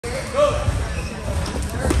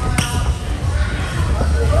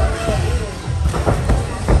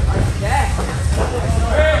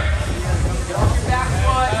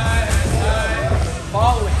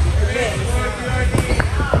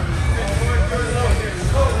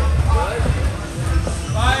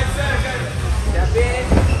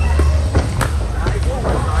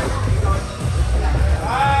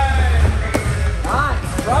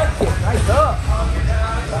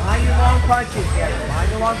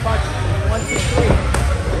punch. 1, 2, 3.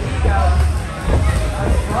 There you go.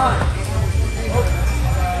 Nice run.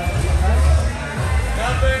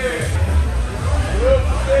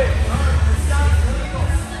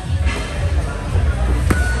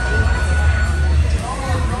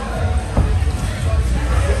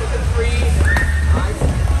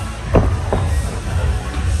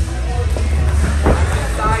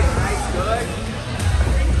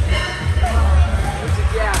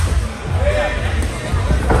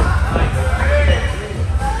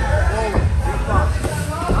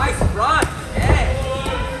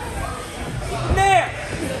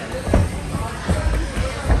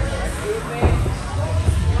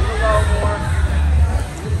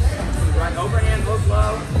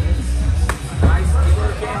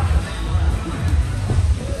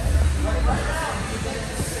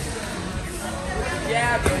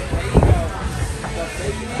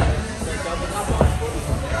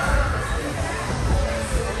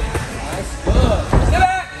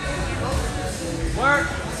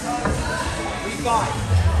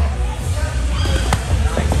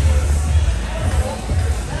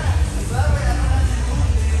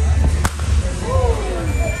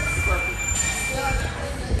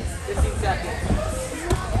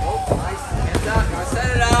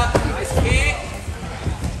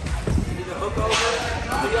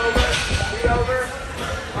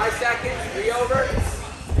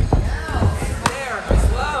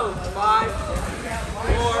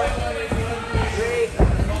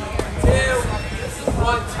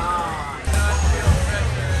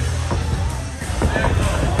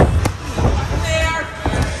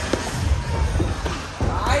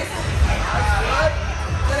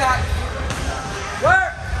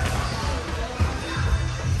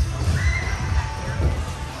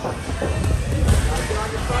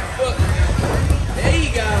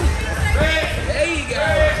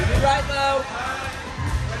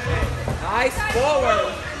 Nice,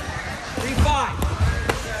 forward.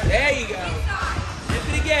 3-5. There you go. Lift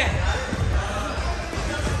it again.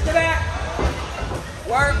 Get back.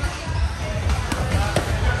 Work.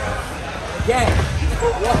 Again.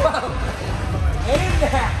 Whoa. In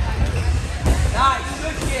that. Nice.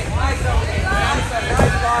 Good kick. Nice over there.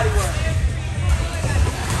 Nice body work.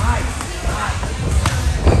 Nice.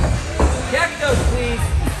 Check those, please.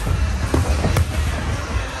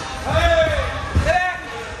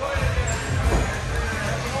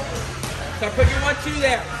 So put your 1-2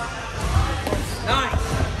 there. Nice.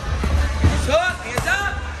 Hook, hands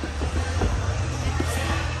up.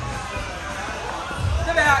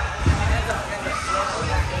 To back. Hands up, hands up.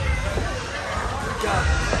 Good job.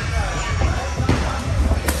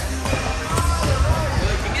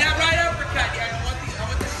 Good. Give me that right uppercut. Yeah, I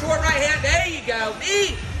want the short right hand. There you go.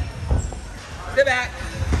 Knee. To back.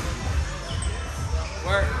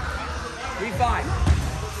 Work. 3-5.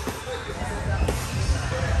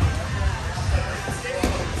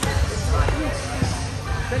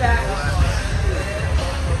 To that.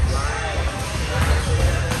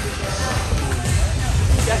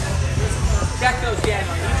 Check those,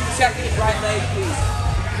 Daniel. You can check his right leg, please.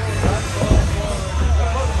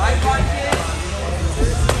 Right punches.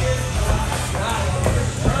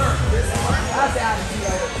 That's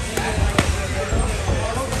attitude.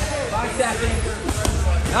 5 seconds.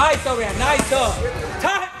 Nice over there. Nice hook.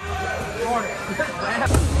 Time. Corner.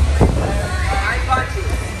 Right punches.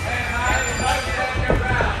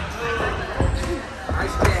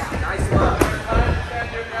 Nice jab, nice love.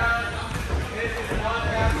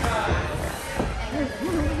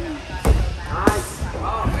 Nice.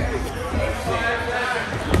 Oh, very good.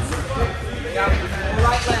 Now,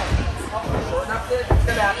 right leg. Shorten up the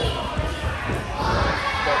step.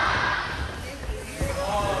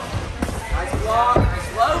 Nice block, nice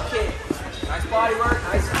low kick. Nice body work,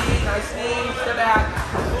 nice knee, step back.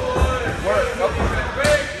 Work, go for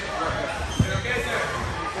it.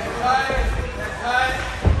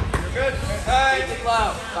 Good. Keep it low.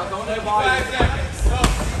 Stop going to the body. 5 seconds. Go.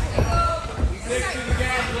 Stick to the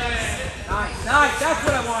game plan. Nice, nice. That's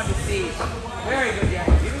what I wanted to see. Very good,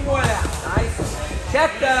 Daniel. Give me more of that. Nice.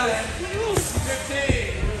 Check those.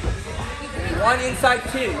 15. 1 inside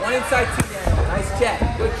 2. 1 inside 2, Daniel. Nice check.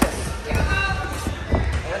 Good check.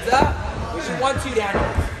 Hands up. Push your 1-2, Daniel.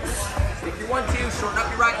 Stick your 1-2. Shorten up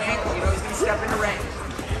your right hand because you know he's going to step into range.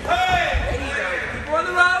 There you go. Keep her on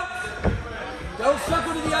the rope. Don't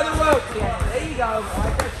suckle to the other rope, Daniel. There you go.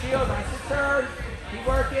 Like that shield. Nice to turn. Keep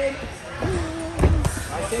working.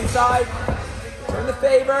 Nice inside. Turn the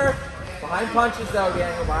favor. Behind punches, though,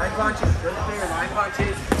 Daniel. Behind punches. Turn the favor. Behind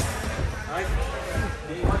punches. Nice.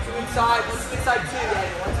 1-2 inside. 1-2 inside 2,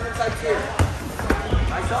 Daniel. 1-2 inside 2.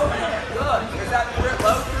 Nice open. Good. There's that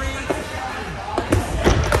low 3.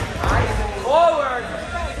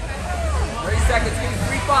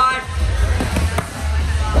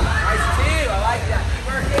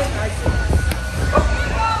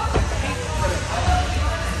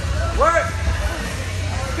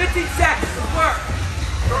 Good work.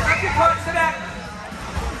 Shorten up your punch to that.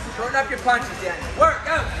 Shorten up your punches, Daniel. Work,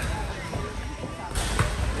 go.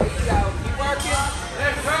 There you go. Keep working.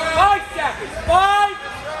 5 seconds. 5,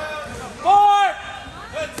 4,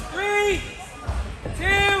 3,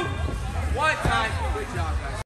 2, 1 time. Good job, guys.